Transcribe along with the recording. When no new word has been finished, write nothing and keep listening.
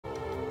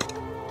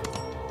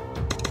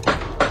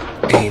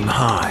Aim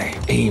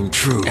high, aim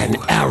true. An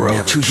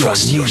arrow to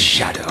your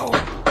shadow.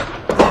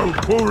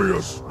 Proud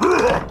warriors!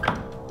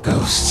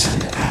 Ghosts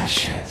and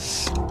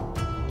ashes.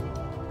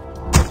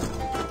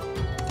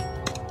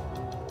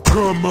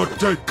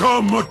 Kamate!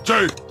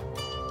 Kamate!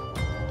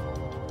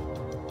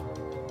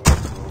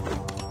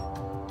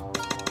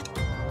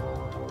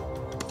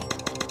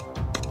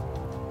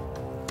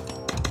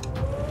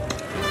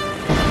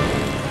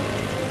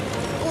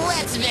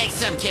 Let's make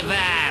some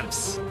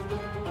kebabs!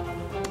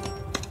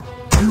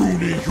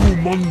 Puny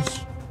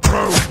humans!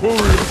 Proud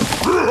warriors!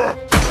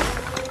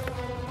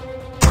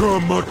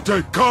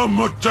 Kamate!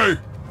 Kamate!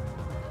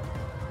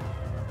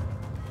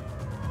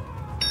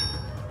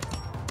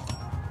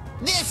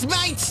 This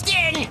might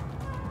sting!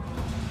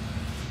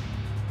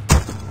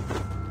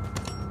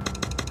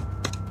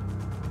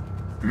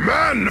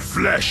 Man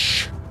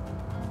flesh!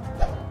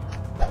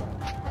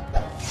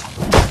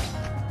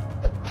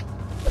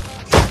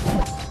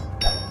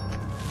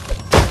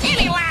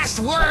 Any last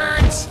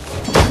words?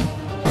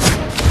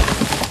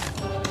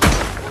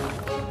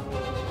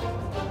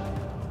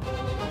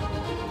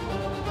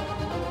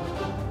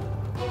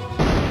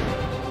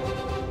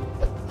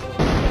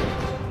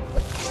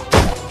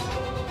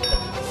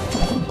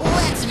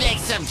 Let's make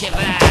some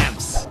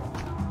kebabs!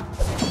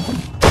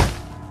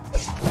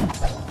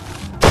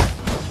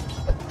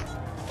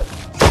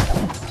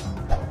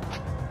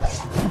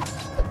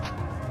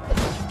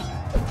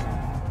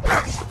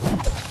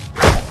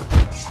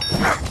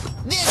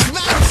 This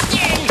might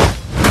sting!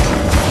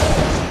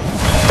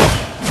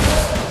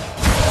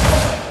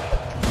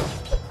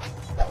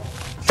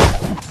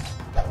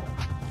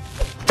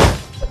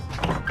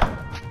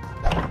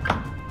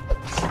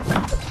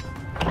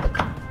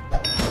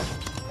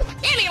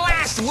 Any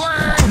last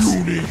words?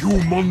 Puny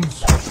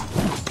humans!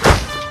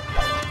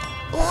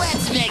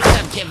 Let's make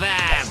some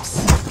kebabs!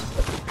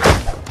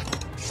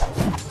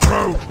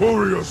 Proud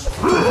warriors!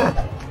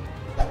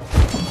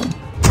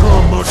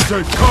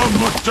 Kamate!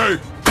 Kamate!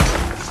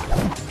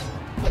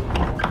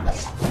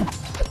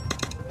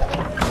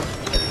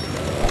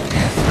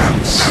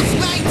 This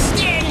might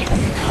sting!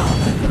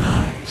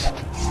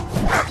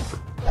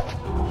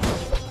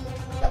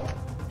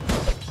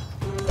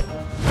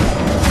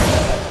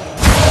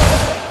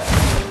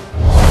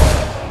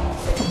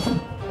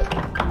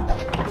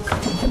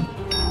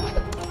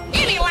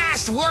 Any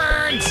last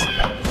words?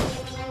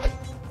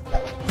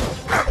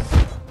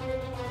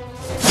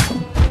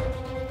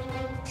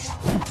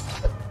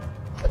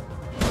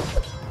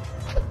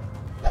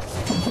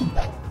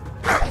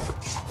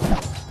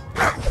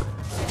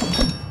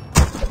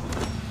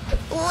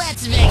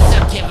 Let's make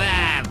some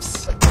kebabs!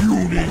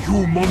 Puny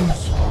humans!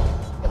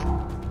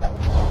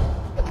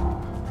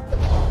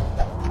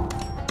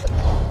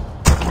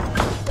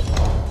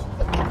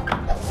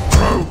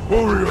 Proud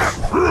warriors!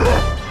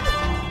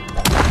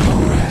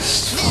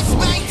 Rest. This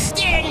might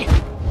sting!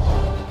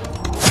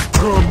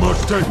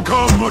 Kamate!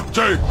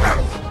 Kamate!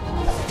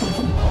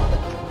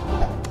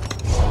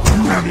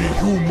 Puny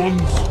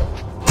humans!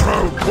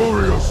 Proud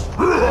warriors!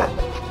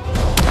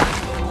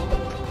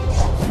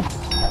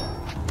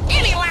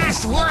 Any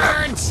last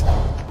words?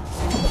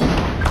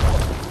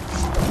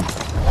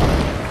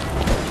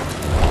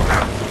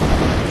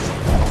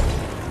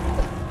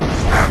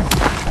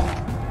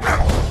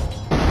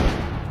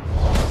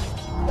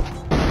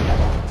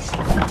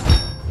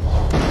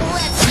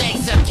 Let's make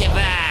some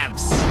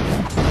kebabs!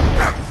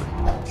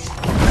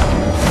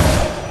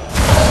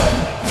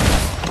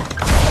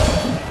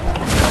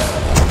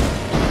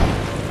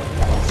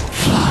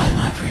 Fly,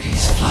 my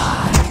pretties,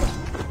 fly.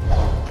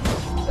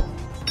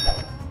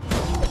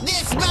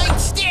 This might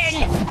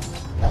sting!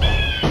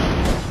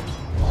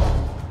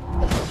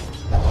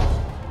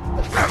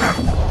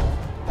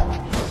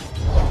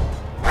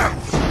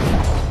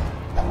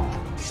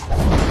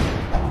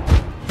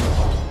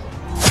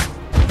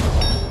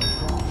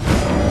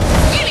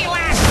 Any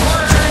last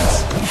words?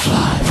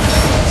 Fly, my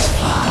pretties,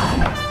 fly.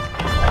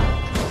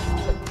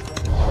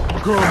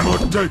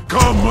 Kamate!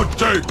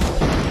 Kamate!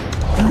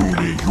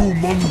 Puny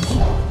humans!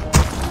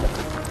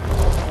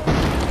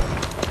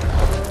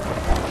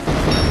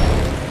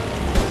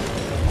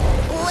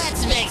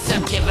 Let's make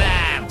some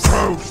kebabs!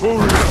 Proud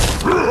warriors!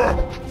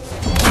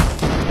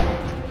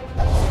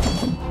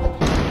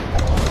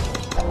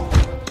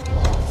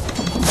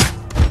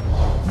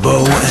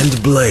 Bow and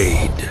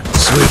blade,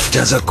 swift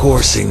as a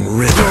coursing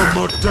river.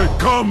 Kamate!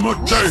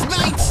 Kamate! This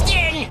might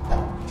sting!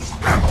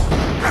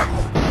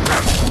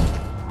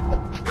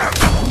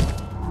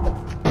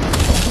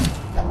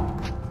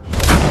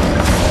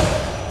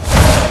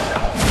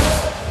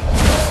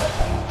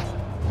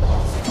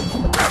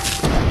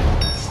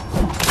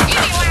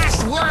 Any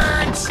last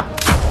words?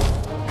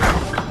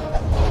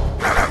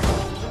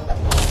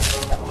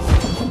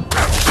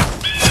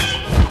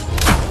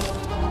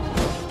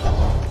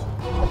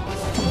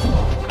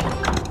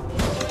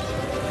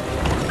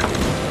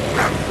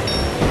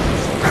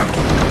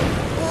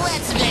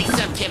 Let's make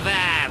some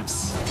kebabs!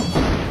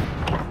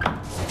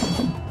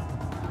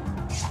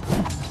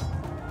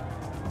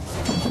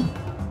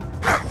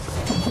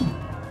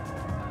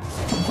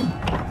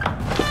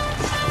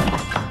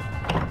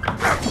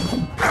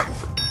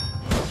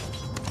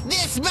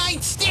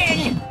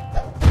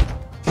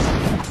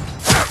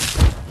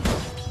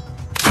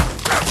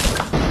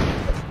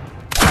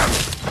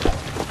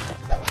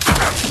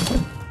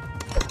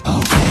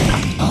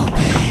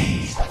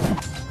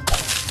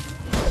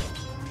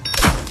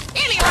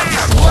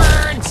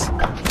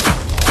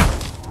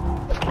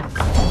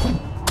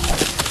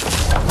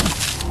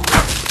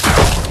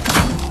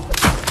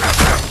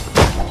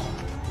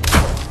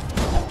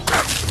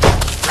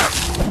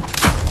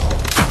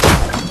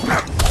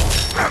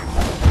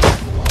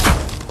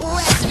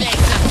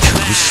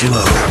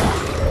 slow.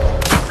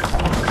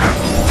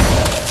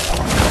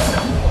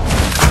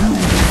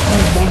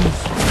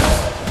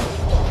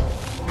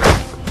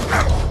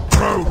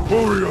 Proud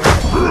warrior!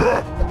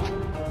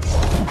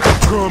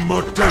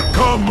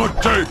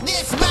 Kamate!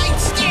 This might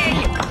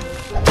sting!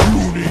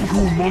 Puny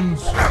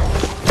humans!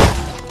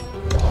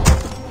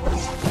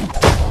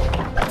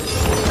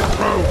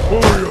 Proud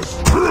warriors!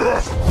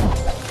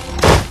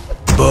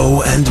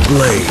 Bow and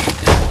blade.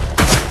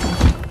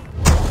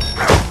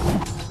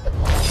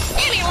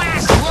 Any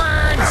last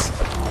words?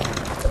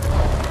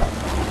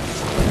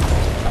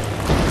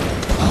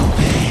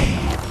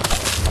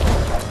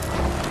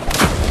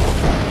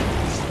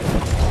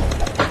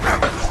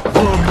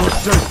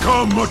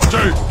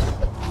 Kamate!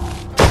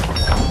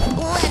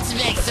 Let's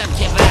make some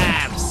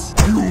kebabs!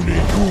 Puny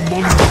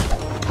humans!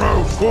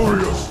 Proud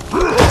warriors!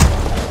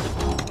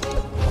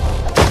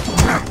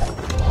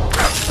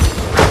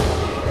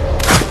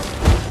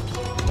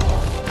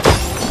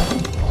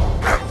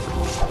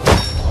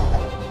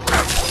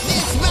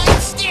 This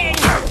might sting!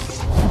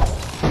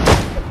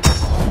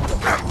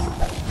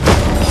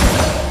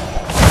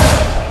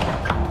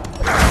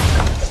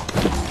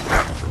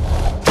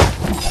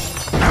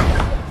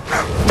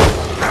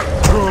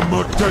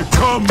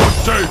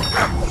 Kamate!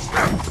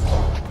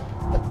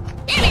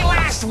 Any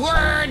last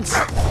words?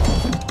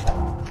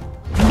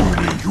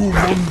 Puny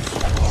humans!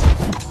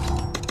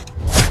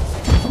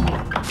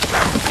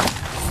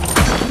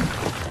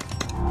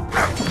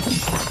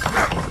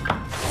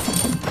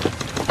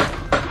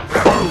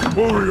 Proud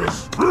warriors!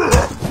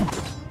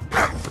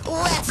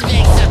 Let's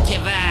make some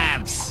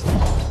kebabs!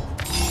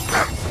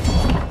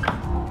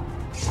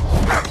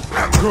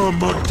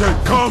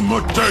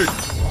 Kamate!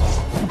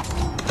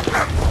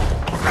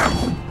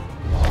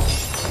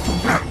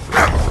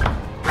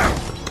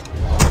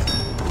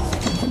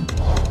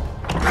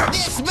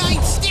 This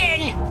might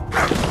sting!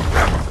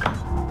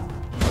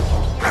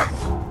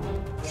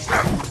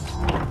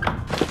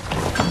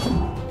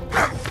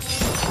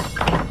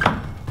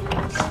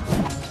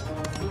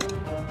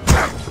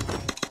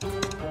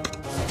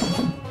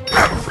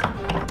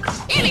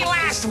 Any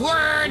last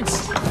words?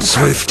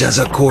 Swift as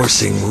a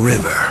coursing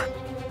river.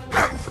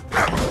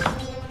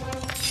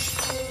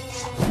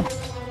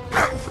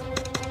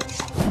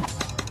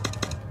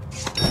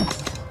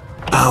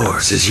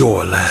 Ours is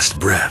your last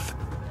breath.